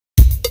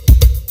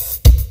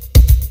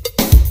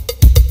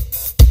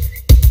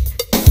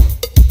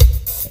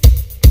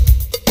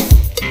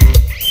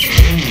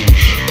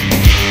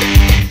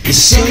The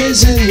sun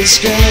is in the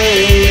sky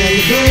and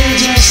the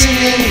birds are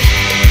singing.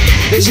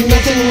 There's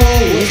nothing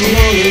wrong with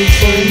longing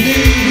for a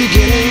new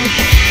beginning.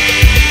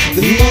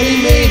 The money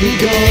may be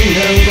gone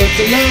now, but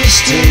the love's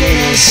still in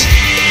us.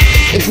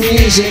 If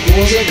music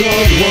was a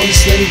god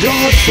once, then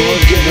God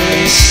forgive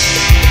us.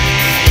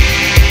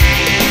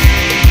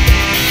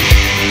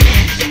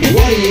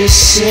 What do you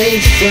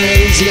say,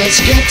 friends? Let's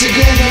get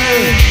together.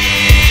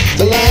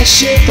 The last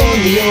ship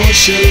on the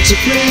ocean to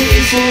pray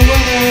for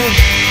weather,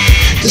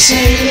 to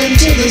sail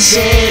into the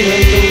sun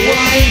and the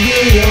wide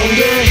blue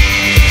yonder,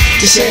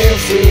 to sail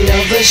free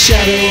of the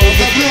shadow of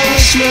the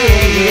past we're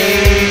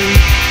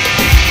under.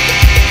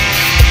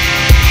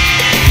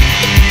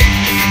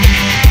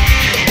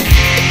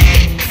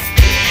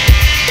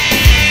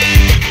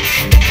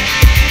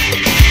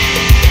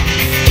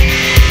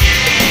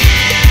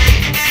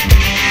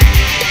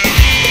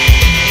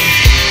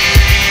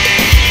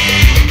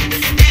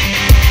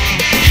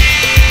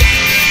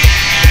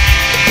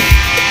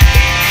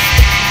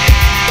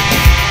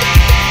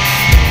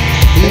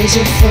 There's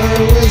a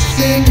fire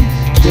within,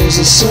 there's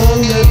a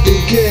song that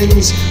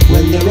begins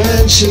when the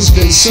ranch has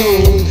been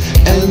sold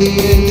and the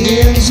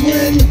Indians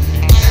win.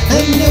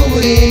 And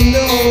nobody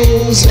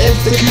knows if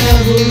the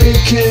cavalry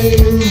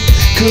came,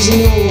 'cause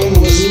no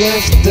one was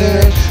left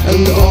there,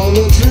 and all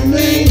that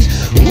remained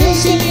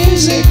was the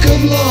music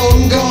of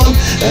long gone,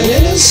 an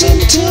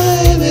innocent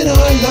time in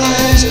our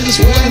lives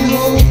when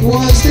hope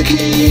was the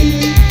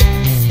key.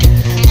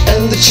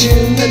 And the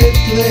tune that it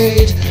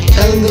played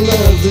and the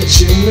love that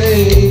you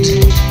made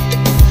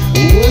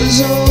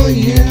was all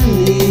you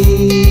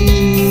need.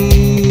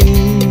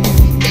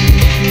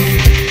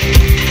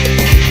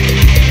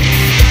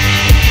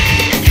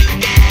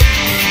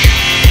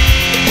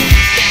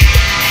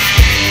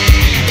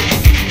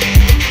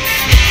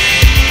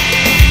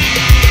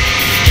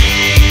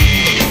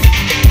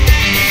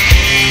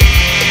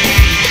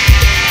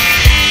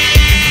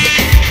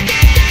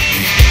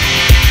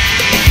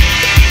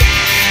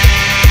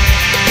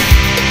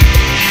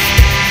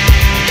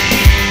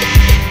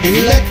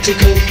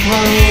 Electrical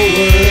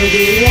power,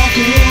 the rock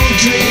and roll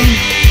dream,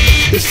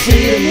 the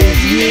freedom of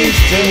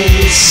youth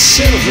and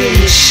silver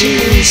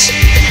machines.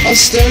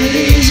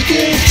 Austerity's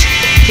gift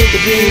for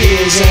the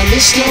Beatles and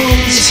the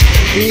Stones.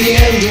 The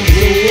end of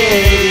the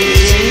world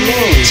was a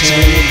long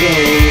time ago.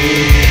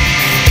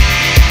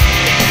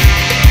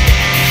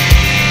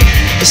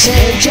 A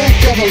soundtrack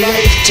of a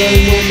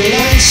lifetime when the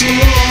lights are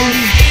on.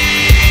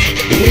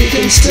 We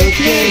can still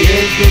play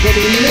it, but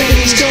the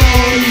living's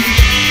gone.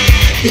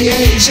 The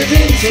age of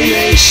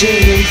information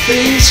and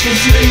things for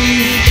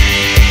free.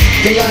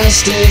 The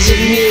last days of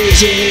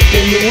music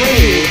and the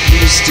way it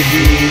used to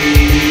be.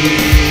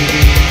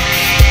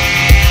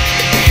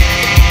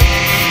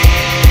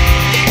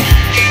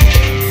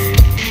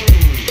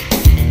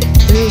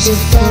 There's a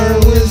fire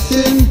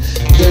within,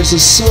 there's a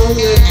song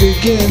that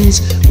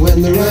begins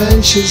when the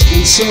ranch has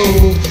been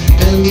sold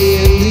and the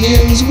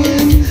Indians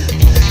win.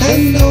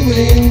 And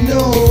nobody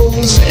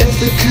knows if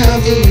the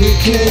cavalry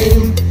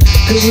came,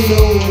 'cause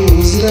no one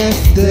was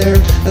left there,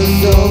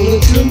 and all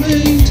that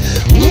remained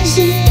was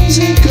the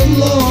music of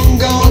long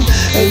gone,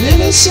 an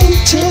innocent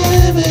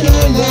time in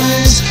our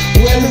lives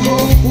when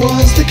hope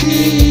was the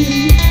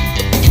key.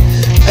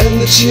 And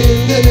the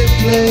tune that it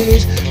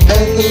played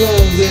and the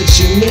love that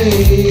you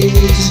made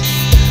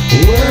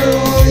were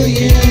all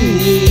you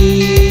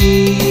need.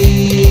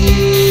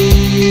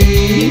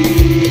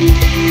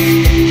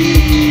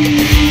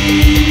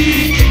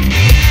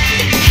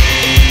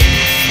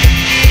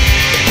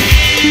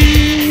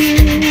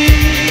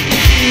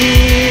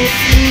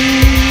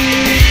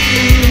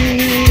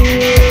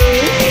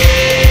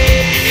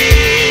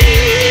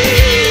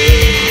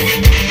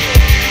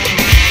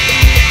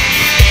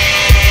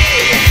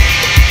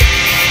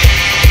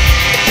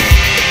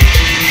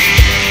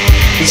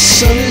 The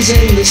sun is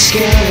in the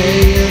sky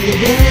and the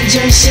birds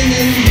are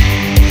singing.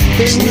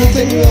 There's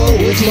nothing wrong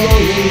with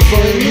longing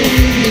for a new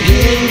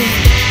beginning.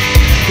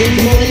 The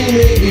money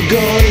may be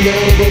gone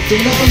now, but the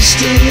love's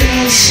still in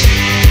us.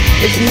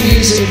 If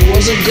music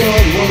was a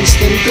god once,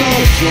 then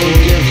God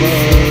forgive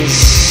us.